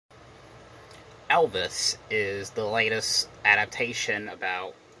Elvis is the latest adaptation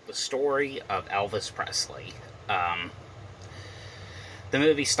about the story of Elvis Presley. Um, the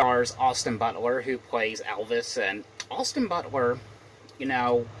movie stars Austin Butler, who plays Elvis, and Austin Butler, you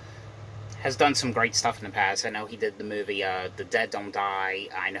know, has done some great stuff in the past. I know he did the movie The Dead Don't Die.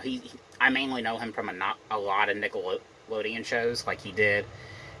 I mainly know him from a lot of Nickelodeon shows, like he did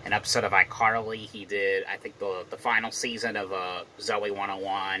an episode of iCarly. He did, I think, the final season of Zoe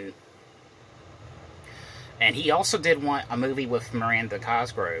 101. And he also did a movie with Miranda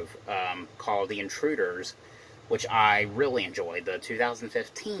Cosgrove called The Intruders, which I really enjoyed, the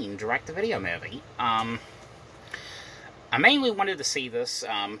 2015 direct-to-video movie. I mainly wanted to see this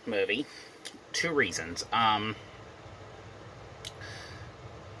movie. Two reasons. Well,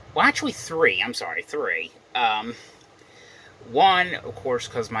 actually three. I'm sorry, three. One, of course,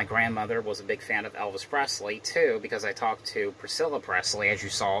 because my grandmother was a big fan of Elvis Presley. Two, because I talked to Priscilla Presley, as you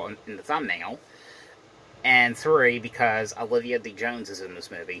saw in the thumbnail. And three, because Olivia D-Jones is in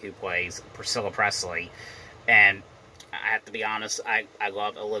this movie, who plays Priscilla Presley. And I have to be honest, I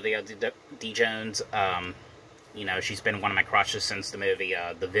love Olivia D-Jones. You know, she's been one of my crushes since the movie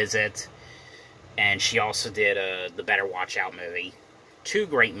The Visit. And she also did the Better Watch Out movie. Two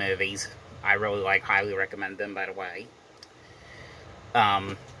great movies. I really highly recommend them, by the way.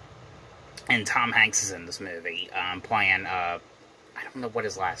 And Tom Hanks is in this movie, playing, I don't know what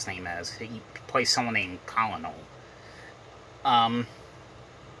his last name is. He plays someone named Colonel.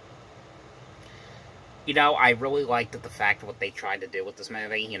 You know, I really liked the fact of what they tried to do with this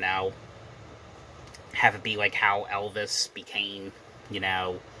movie, you know, have it be like how Elvis became, you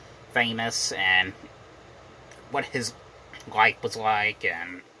know, famous, and what his life was like,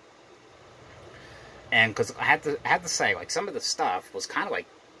 and because I had to say, like, some of the stuff was kind of like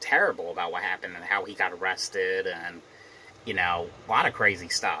terrible about what happened and how he got arrested, and you know, a lot of crazy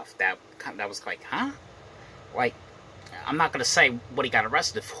stuff that was like, huh? Like, I'm not gonna say what he got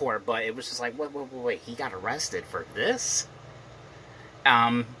arrested for, but it was just like, wait, he got arrested for this?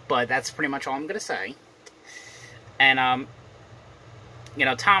 But that's pretty much all I'm gonna say. And you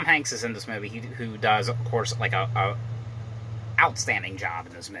know, Tom Hanks is in this movie, who does, of course, like a outstanding job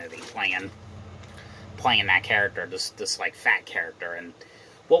in this movie, playing that character, this like fat character. And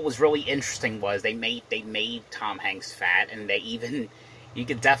what was really interesting was they made Tom Hanks fat, and you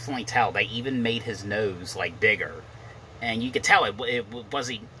could definitely tell they even made his nose like bigger, and you could tell it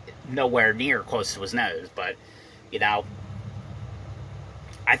wasn't nowhere near close to his nose. But you know,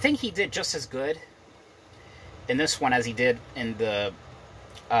 I think he did just as good in this one as he did in the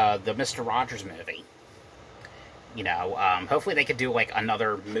Mr. Rogers movie. You know, hopefully they could do like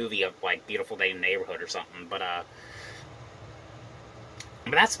another movie of like Beautiful Day in the Neighborhood or something. But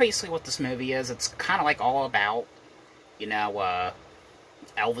that's basically what this movie is. It's kind of like all about, you know,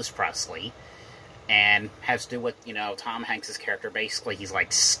 Elvis Presley, and has to do with, you know, Tom Hanks' character. Basically, he's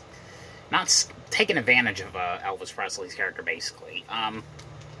like not taking advantage of Elvis Presley's character, basically.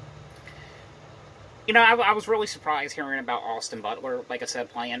 You know, I was really surprised hearing about Austin Butler, like I said,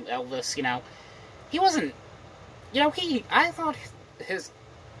 playing Elvis. You know, he wasn't, you know, I thought his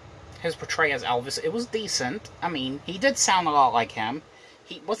portrayal as Elvis, it was decent. I mean, he did sound a lot like him.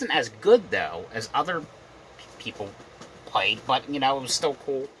 He wasn't as good, though, as other people played, but, you know, it was still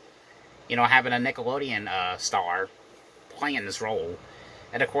cool, you know, having a Nickelodeon star playing this role.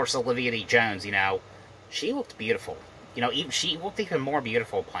 And, of course, Olivia D-Jones, you know, she looked beautiful. You know, she looked even more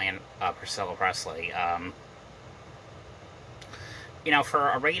beautiful playing Priscilla Presley. You know, for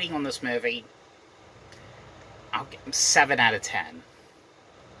a rating on this movie, I'll give him 7 out of 10.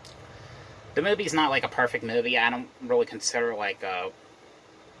 The movie's not like a perfect movie. I don't really consider like a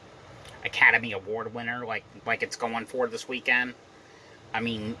Academy Award winner like it's going for this weekend. I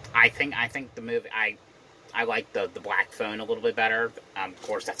mean, I think the movie, I like the Black Phone a little bit better. Of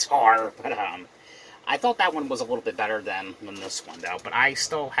course, that's horror, but I thought that one was a little bit better than this one, though. But I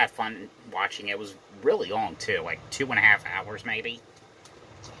still had fun watching it. It was really long, too. Like 2.5 hours, maybe.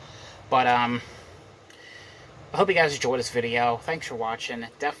 But, I hope you guys enjoyed this video. Thanks for watching.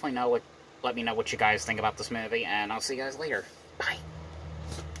 Definitely let me know what you guys think about this movie. And I'll see you guys later. Bye.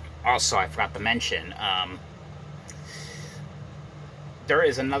 Also, I forgot to mention, there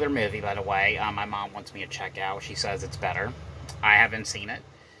is another movie, by the way, my mom wants me to check out. She says it's better. I haven't seen it.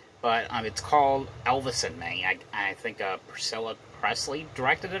 But it's called Elvis and Me. I think Priscilla Presley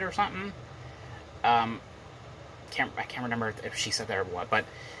directed it or something. I can't remember if she said that or what. But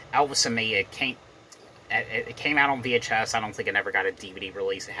Elvis and Me, it came out on VHS. I don't think it ever got a DVD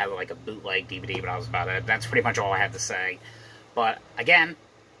release. It had like a bootleg DVD, but that was about it. That's pretty much all I had to say. But again,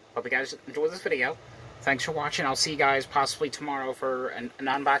 hope you guys enjoyed this video. Thanks for watching. I'll see you guys possibly tomorrow for an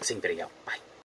unboxing video. Bye.